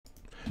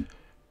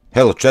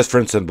Hello chess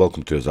friends and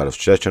welcome to Azar's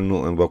chess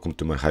channel and welcome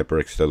to my hyper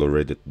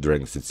accelerated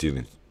Dragon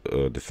Sicilian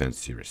defense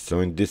series. So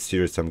in this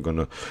series I'm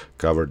gonna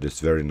cover this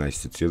very nice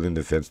Sicilian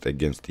defense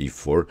against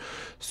e4.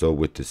 So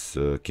with this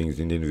King's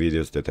Indian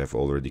videos that I've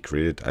already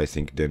created, I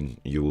think then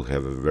you will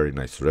have a very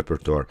nice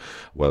repertoire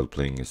while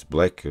playing as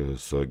black,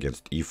 so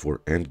against e4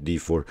 and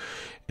d4.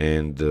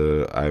 And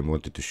I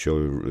wanted to show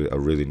you a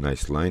really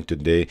nice line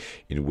today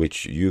in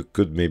which you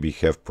could maybe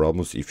have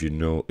problems if you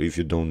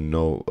don't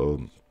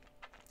know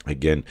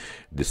again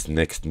this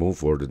next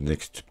move or the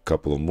next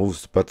couple of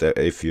moves, but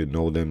if you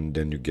know them,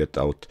 then you get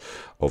out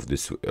of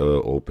this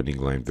opening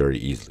line very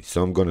easily.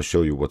 So I'm gonna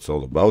show you what's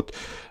all about.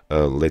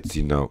 Let's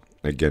see now.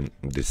 Again,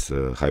 this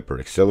hyper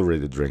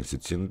accelerated rank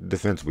Sicilian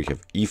defense. We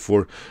have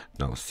e4,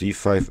 now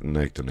c5,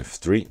 knight on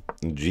f3,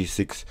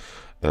 g6,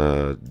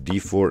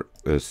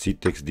 d4, c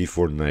takes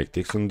d4, knight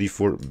takes on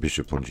d4,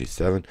 bishop on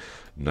g7,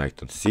 knight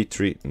on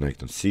c3,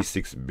 knight on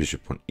c6,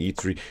 bishop on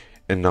e3.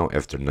 And now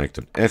after knight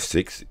on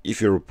f6,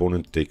 if your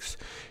opponent takes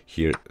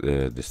here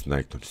this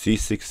knight on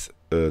c6,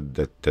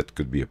 that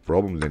could be a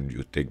problem. Then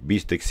you take b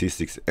takes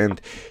c6, and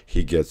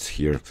he gets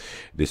here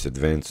this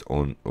advance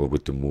on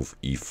with the move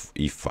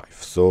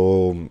e5.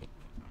 So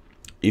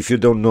if you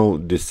don't know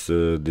this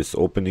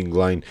opening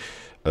line,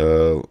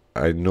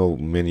 I know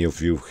many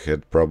of you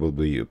had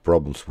probably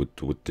problems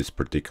with this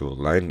particular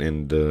line,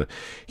 and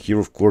here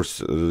of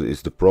course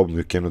is the problem.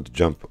 You cannot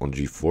jump on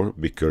g4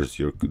 because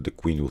the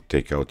queen will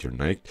take out your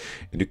knight,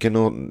 and you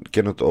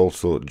cannot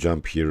also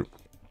jump here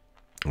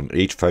on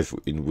h5,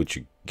 in which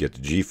you get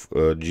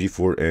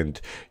g4 and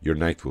your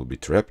knight will be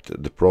trapped.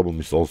 The problem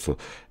is also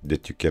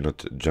that you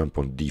cannot jump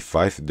on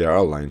d5. There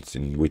are lines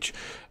in which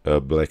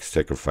black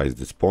sacrifice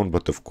this pawn,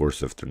 but of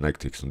course after knight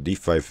takes on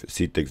d5,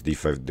 c takes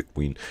d5, the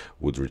queen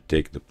would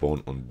retake the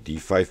pawn on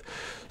d5.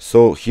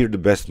 So here the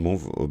best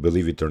move,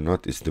 believe it or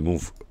not, is the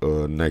move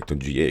knight on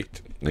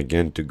g8,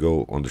 again to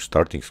go on the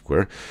starting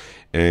square.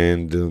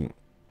 And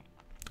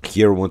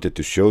here I wanted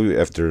to show you,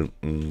 after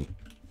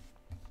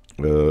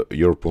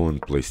your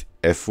opponent plays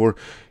f4,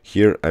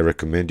 here I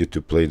recommend you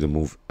to play the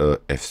move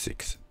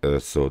f6.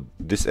 So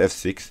this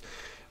f6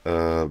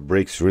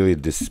 breaks really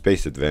this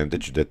space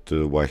advantage that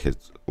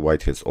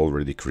white has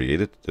already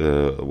created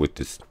with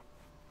this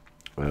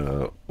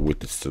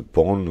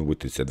pawn, with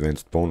this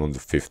advanced pawn on the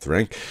 5th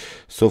rank.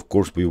 So of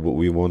course we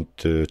want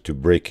to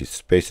break his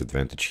space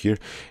advantage here,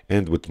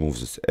 and with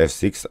moves as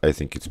f6 I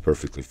think it's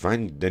perfectly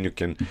fine. Then you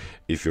can,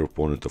 if your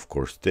opponent of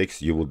course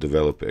takes, you will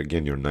develop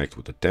again your knight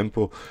with a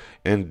tempo.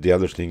 And the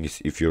other thing is,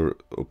 if your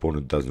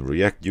opponent doesn't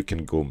react, you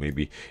can go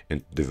maybe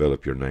and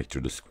develop your knight to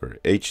the square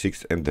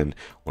h6, and then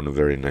on a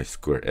very nice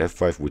square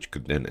f5, which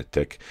could then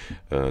attack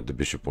the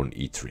bishop on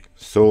e3.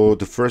 So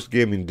the first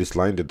game in this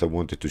line that I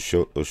wanted to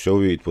show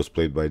you, it was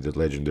played by the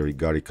legendary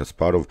Garry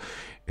Kasparov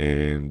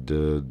and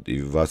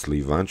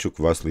Vassily Ivanchuck.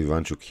 Vassily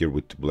Ivanchuck here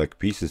with black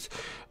pieces.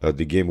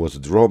 The game was a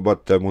draw,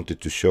 but I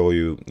wanted to show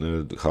you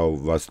how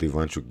Vassily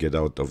Ivanchuck get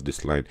out of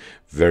this line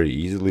very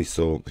easily.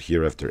 So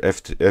here after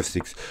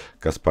f6,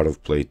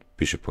 Kasparov played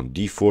bishop on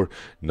d4,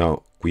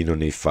 now queen on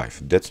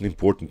a5. That's an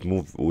important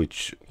move,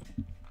 which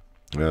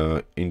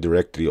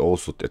indirectly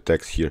also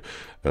attacks here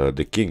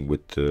the king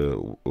with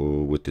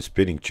the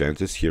spinning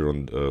chances here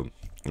on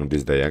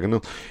this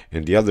diagonal.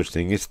 And the other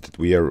thing is that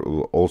we are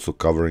also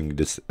covering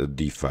this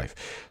d5.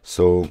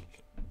 So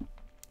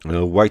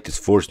white is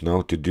forced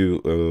now to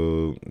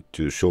do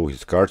to show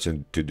his cards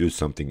and to do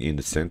something in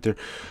the center.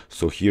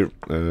 So here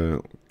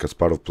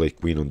Kasparov played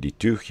queen on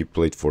d2. He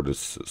played for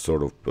this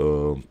sort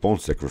of pawn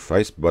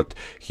sacrifice, but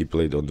he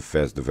played on the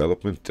fast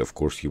development. Of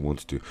course he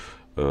wants to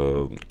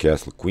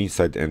castle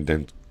queenside and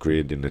then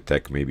create an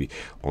attack maybe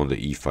on the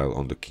e file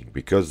on the king,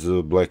 because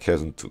black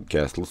hasn't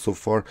castled so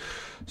far.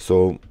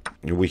 So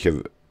we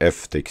have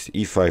f takes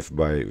e5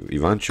 by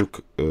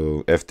Ivanchuck,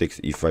 f takes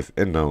e5,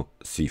 and now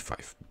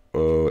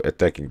c5,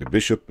 attacking the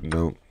bishop.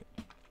 Now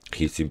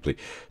he simply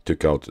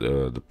took out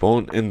the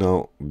pawn, and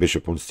now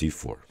bishop on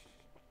c4.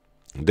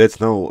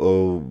 That's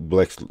now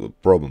black's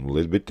problem a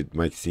little bit. It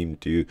might seem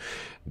to you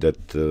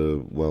that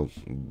well,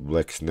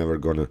 black's never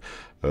gonna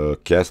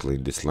castle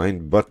in this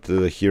line, but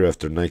here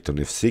after knight on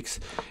f6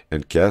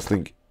 and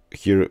castling,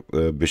 here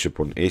bishop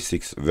on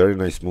a6, very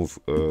nice move.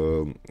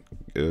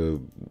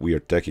 We are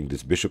attacking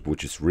this bishop,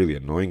 which is really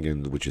annoying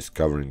and which is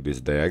covering this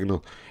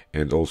diagonal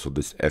and also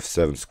this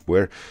f7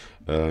 square.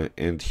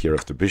 And here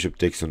after bishop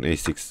takes on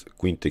a6,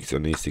 queen takes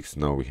on a6,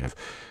 now we have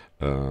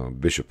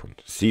bishop on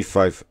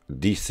c5,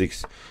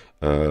 d6,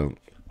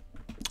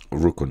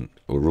 rook on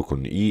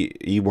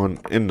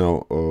e1, and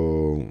now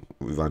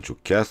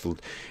Ivanchuck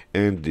castled.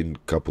 And in a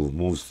couple of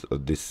moves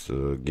this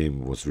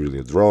game was really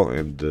a draw.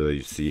 And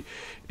you see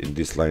in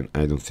this line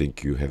I don't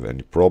think you have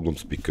any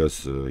problems,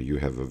 because you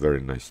have a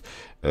very nice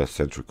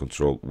central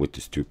control with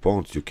these two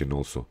pawns. You can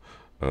also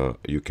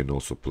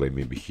play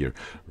maybe here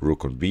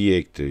rook on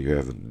b8. You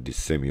have this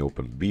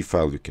semi-open b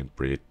file. You can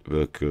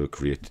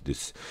create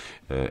this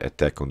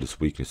attack on this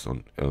weakness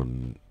on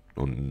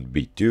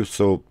b2.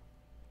 So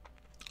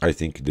I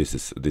think this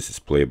is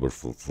playable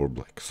for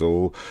black.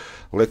 So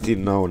let's see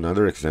now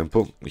another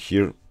example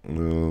here.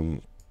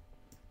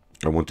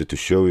 I wanted to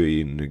show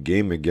you in the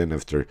game again.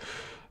 After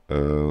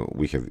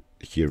we have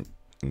here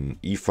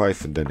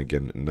e5, and then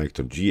again knight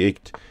on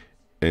g8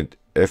 and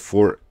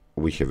f4.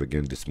 We have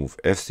again this move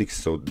f6.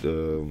 So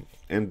the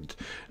and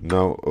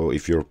now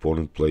if your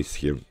opponent plays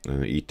here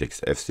e takes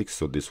f6,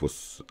 so this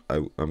was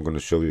I'm gonna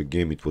show you a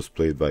game. It was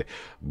played by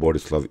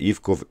Borislav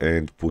Ivkov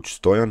and Puch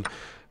Stoyan.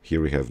 Here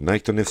we have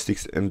knight on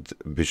f6 and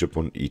bishop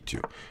on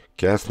e2.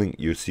 Castling,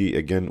 you see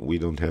again we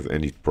don't have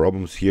any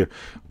problems here.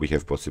 We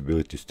have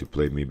possibilities to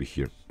play maybe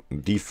here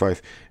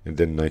d5 and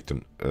then knight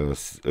on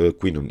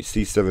queen on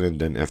c7, and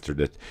then after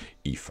that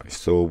e5.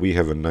 So we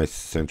have a nice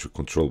central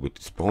control with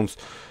these pawns.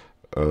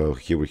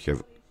 Here we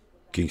have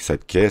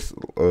kingside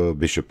castle,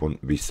 bishop on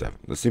b7.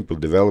 The simple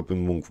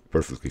development move,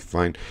 perfectly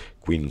fine.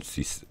 Queen on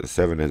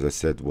c7, as I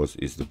said,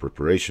 is the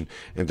preparation,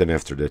 and then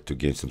after that to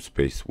gain some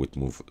space with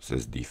move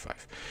says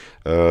d5.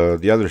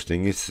 The other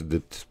thing is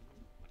that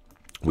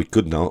we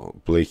could now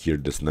play here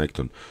this knight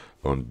on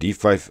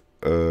d5.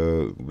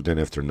 Then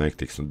after knight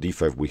takes on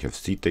d5, we have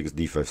c takes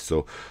d5.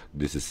 So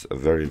this is a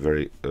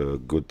very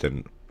good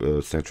and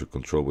central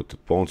control with the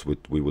pawns.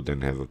 We would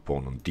then have a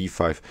pawn on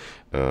d5,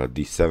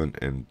 d7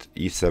 and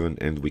e7,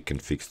 and we can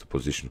fix the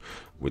position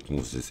with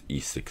moves as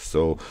e6.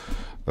 So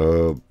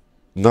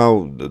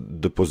now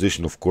the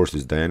position of course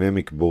is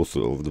dynamic. Both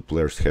of the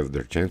players have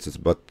their chances,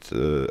 but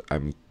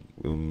I'm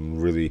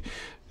really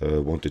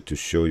wanted to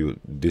show you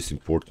this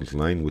important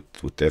line with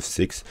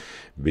f6,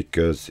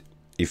 because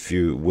if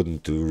you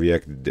wouldn't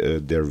react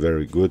there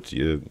very good,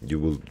 you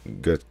will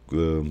get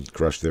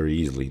crushed very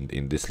easily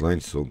in this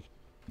line. So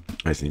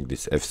I think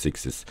this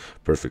f6 is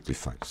perfectly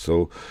fine.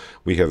 So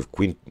we have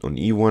queen on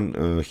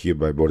e1 here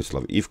by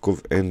Borislav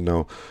Ivkov, and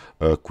now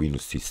queen on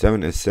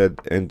c7 as said,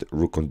 and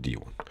rook on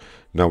d1.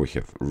 Now we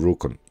have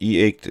rook on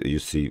e8. You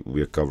see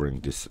we are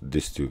covering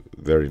these two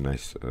very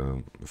nice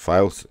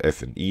files,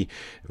 f and e.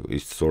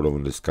 It's sort of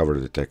a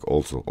discovered attack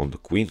also on the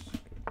queen.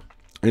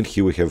 And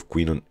here we have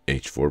queen on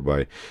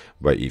h4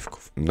 by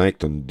Ivkov.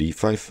 Knight on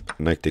d5,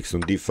 knight takes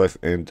on d5,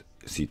 and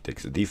c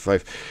takes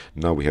d5.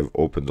 Now we have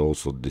opened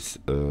also this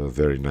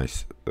very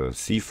nice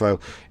c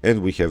file,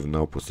 and we have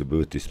now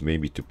possibilities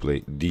maybe to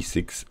play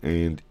d6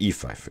 and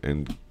e5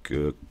 and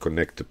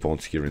connect the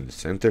pawns here in the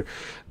center.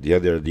 The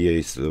other idea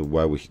is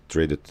why we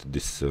traded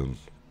this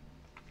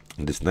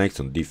knights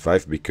on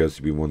d5,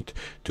 because we want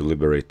to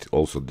liberate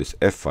also this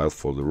f file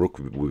for the rook,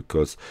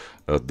 because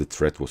the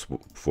threat was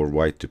for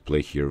white to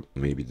play here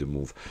maybe the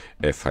move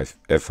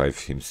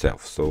f5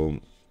 himself. So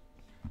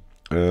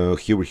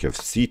here we have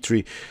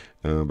c3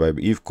 by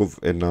Ivkov,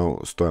 and now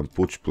Stoyan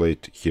Puch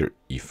played here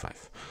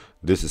e5.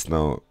 This is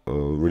now a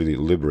really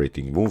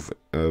liberating move,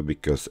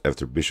 because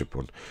after bishop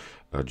on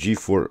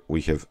g4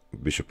 we have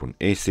bishop on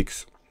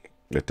a6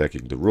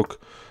 attacking the rook.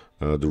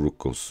 The rook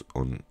goes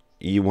on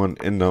e1,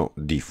 and now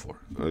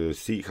d4.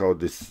 See how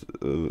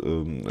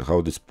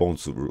these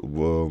pawns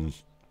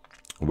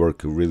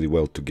work really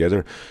well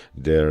together.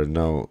 They're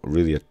now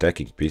really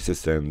attacking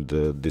pieces, and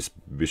this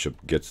bishop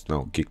gets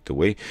now kicked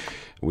away.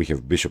 We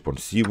have bishop on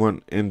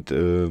c1 and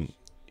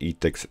e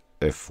takes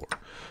f4.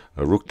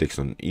 Rook takes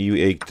on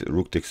e8,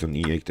 rook takes on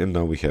e8, and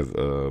now we have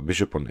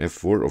bishop on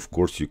f4. Of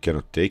course you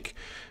cannot take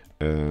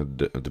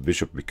the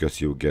bishop, because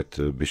you get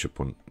bishop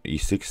on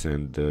e6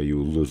 and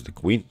you lose the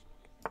queen.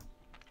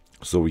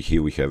 So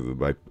here we have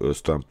by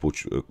Stoyan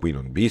Puch queen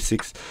on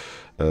b6,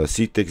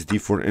 c takes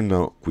d4, and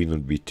now queen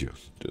on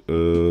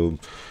b2.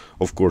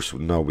 Of course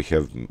now we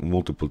have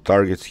multiple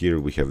targets here.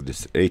 We have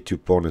this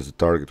a2 pawn as a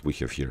target, we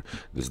have here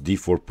this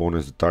d4 pawn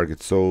as a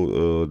target.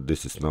 So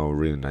this is now a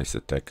really nice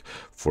attack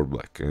for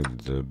black.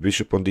 And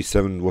bishop on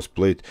d7 was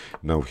played.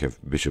 Now we have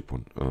bishop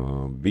on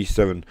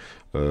b7,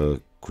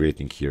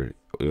 creating here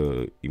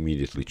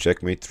immediately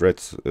checkmate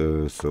threats.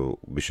 So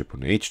bishop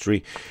on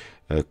h3,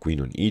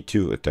 queen on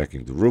e2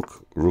 attacking the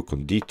rook, rook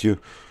on d2,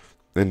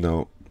 and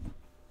now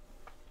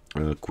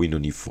queen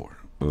on e4,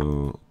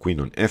 queen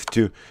on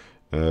f2,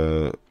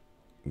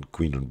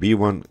 queen on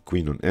b1,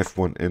 queen on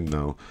f1, and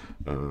now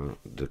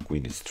the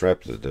queen is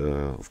trapped.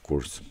 Of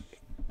course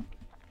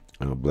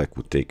black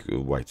would take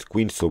white's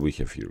queen, so we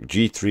have here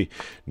g3,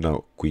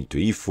 now queen to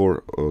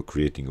e4,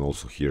 creating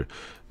also here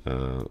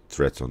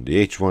threats on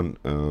the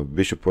h1,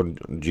 bishop on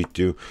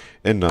g2,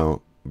 and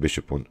now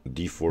bishop on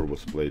d4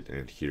 was played,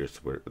 and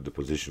here's where the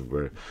position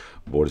where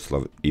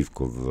Borislav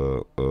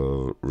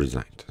Ivkov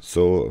resigned.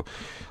 So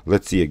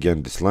let's see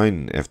again this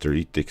line. After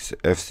e takes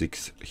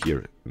f6,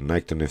 here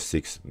knight on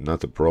f6,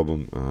 not a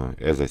problem.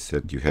 As I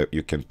said,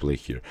 you can play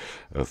here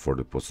for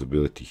the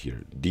possibility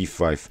here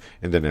d5,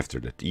 and then after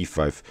that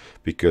e5,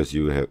 because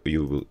you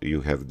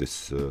have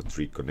this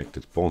three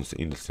connected pawns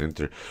in the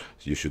center.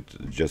 So you should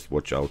just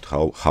watch out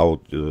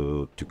how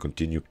to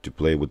continue to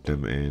play with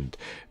them, and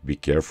be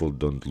careful,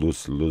 don't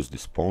lose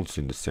these pawns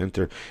in the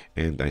center.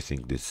 And I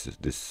think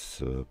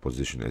this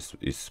position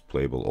is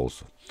playable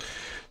also.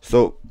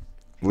 So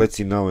let's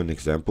see now an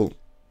example.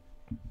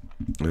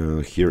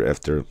 Here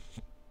after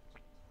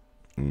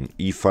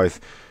e5,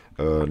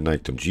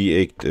 knight on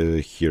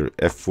g8, here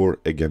f4,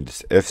 again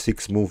this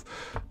f6 move,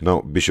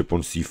 now bishop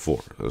on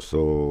c4.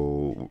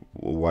 So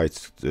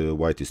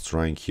white is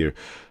trying here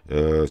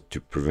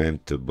to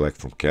prevent black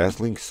from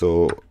castling.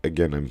 So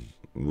again,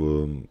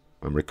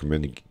 I'm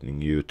recommending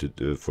you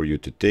to for you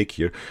to take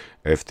here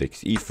f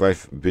takes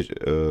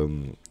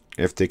e5,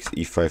 f takes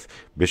e5,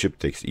 bishop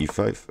takes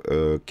e5,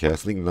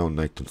 castling. Now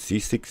knight on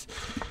c6,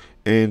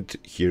 and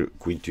here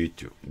queen to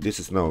e2. This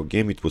is now a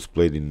game. It was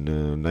played in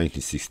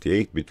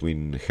 1968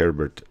 between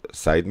Herbert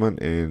Seidman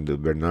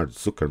and Bernard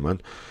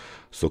Zuckerman.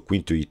 So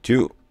queen to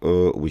e2,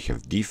 we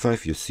have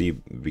d5. You see,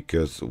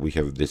 because we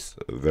have this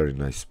very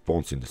nice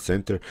pawns in the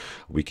center,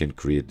 we can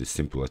create this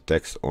simple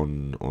attacks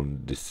on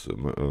these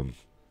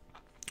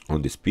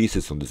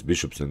pieces, on these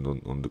bishops, and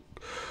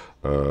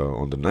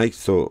on the knight.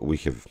 So we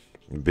have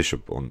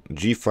bishop on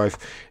g5,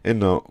 and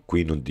now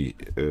queen on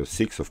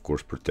d6, of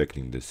course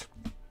protecting this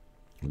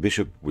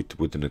bishop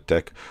with an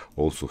attack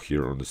also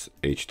here on this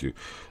h2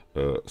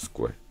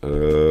 square.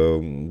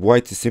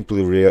 White is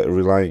simply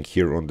relying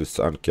here on this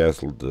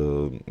uncastled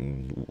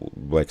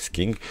black's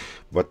king,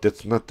 but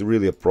that's not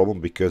really a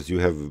problem because you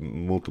have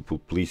multiple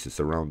pieces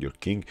around your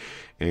king,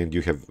 and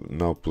you have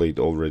now played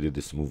already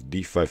this move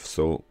d5,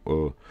 so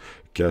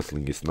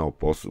castling is now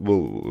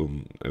possible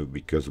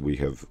because we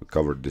have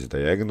covered this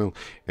diagonal,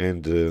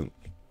 and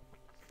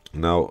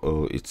now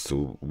it's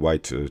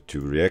white to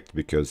react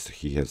because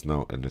he has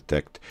now an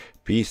attacked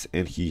piece,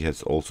 and he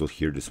has also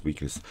here this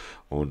weakness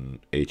on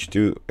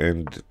h2,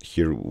 and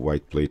here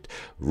white played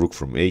rook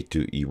from a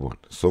to e1.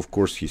 So of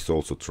course he's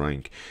also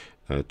trying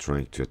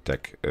to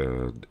attack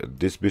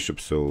this bishop,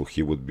 so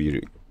he would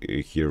be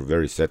here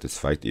very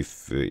satisfied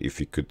if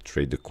he could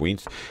trade the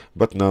queens.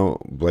 But now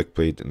black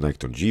played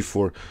knight on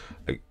g4,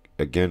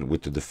 again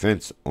with the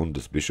defense on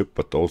this bishop,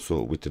 but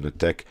also with an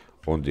attack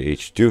on the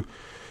h2.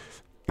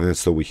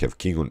 So we have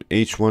king on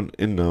h1,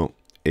 and now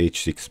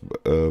h6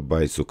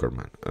 by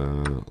Zuckerman.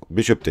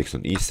 Bishop takes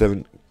on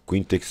e7,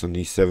 queen takes on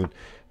e7.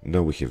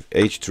 Now we have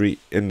h3,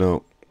 and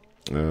now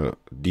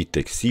d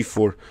takes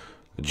c4,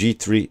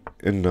 g3,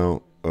 and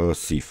now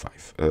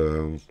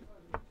c5.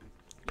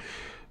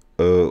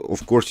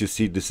 Of course, you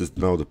see, this is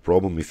now the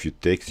problem. If you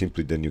take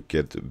simply, then you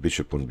get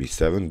bishop on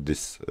b7.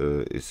 This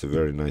is a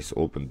very nice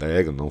open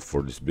diagonal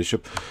for this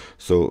bishop.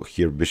 So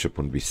here bishop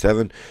on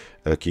b7,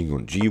 king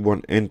on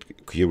g1, and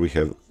here we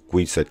have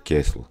queenside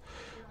castle.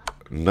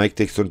 Knight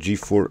takes on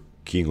g4,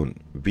 king on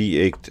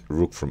b8,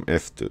 rook from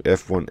f to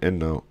f1, and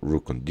now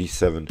rook on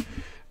d7.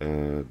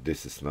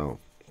 This is now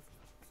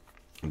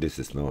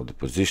the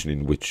position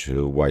in which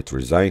white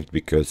resigned,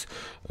 because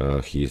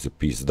he is a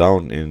piece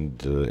down,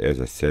 and as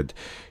I said,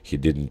 he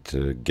didn't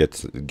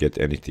get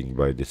anything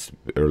by this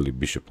early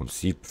bishop on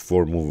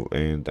c4 move,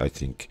 and I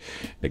think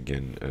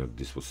again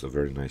this was a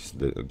very nice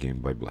game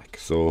by black.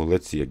 So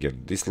let's see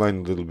again this line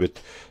a little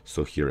bit.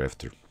 So here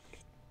after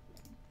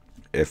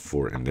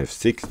f4 and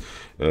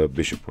f6,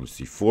 bishop on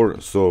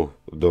c4. So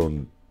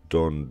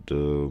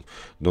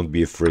don't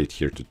be afraid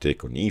here to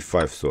take on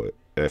e5. So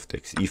f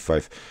takes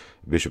e5,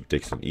 bishop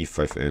takes on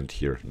e5, and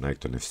here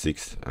knight on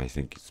f6. I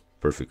think it's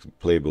perfectly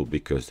playable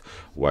because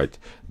white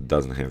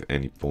doesn't have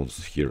any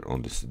pawns here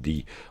on this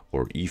d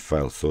or e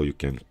file, so you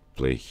can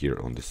play here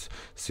on this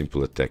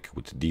simple attack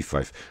with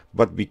d5.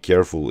 But be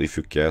careful if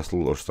you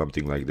castle or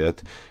something like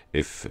that.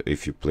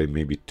 If you play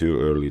maybe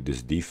too early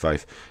this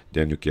d5,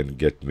 then you can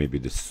get maybe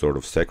this sort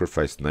of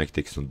sacrifice, knight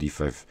takes on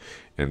d5,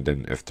 and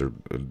then after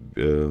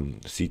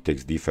c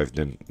takes d5,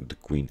 then the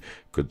queen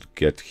could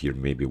get here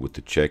maybe with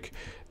the check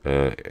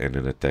and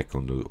an attack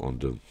on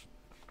the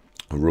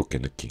rook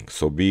and the king.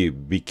 So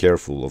be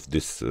careful of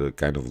this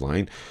kind of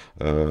line.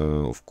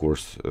 Of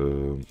course,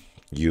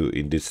 you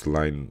in this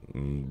line,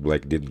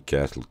 black didn't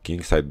castle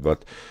kingside,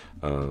 but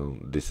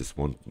this is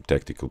one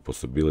tactical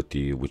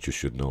possibility which you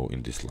should know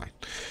in this line.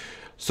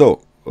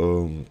 So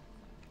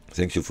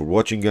thank you for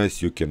watching,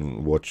 guys. You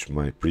can watch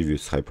my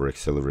previous hyper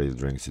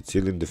accelerated rank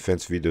Sicilian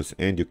defense videos,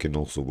 and you can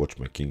also watch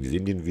my King's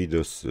Indian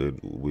videos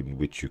in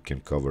which you can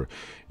cover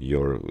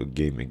your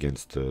game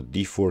against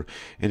d4,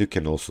 and you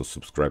can also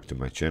subscribe to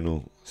my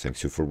channel.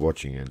 Thanks you for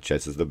watching, and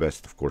chess is the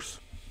best, of course.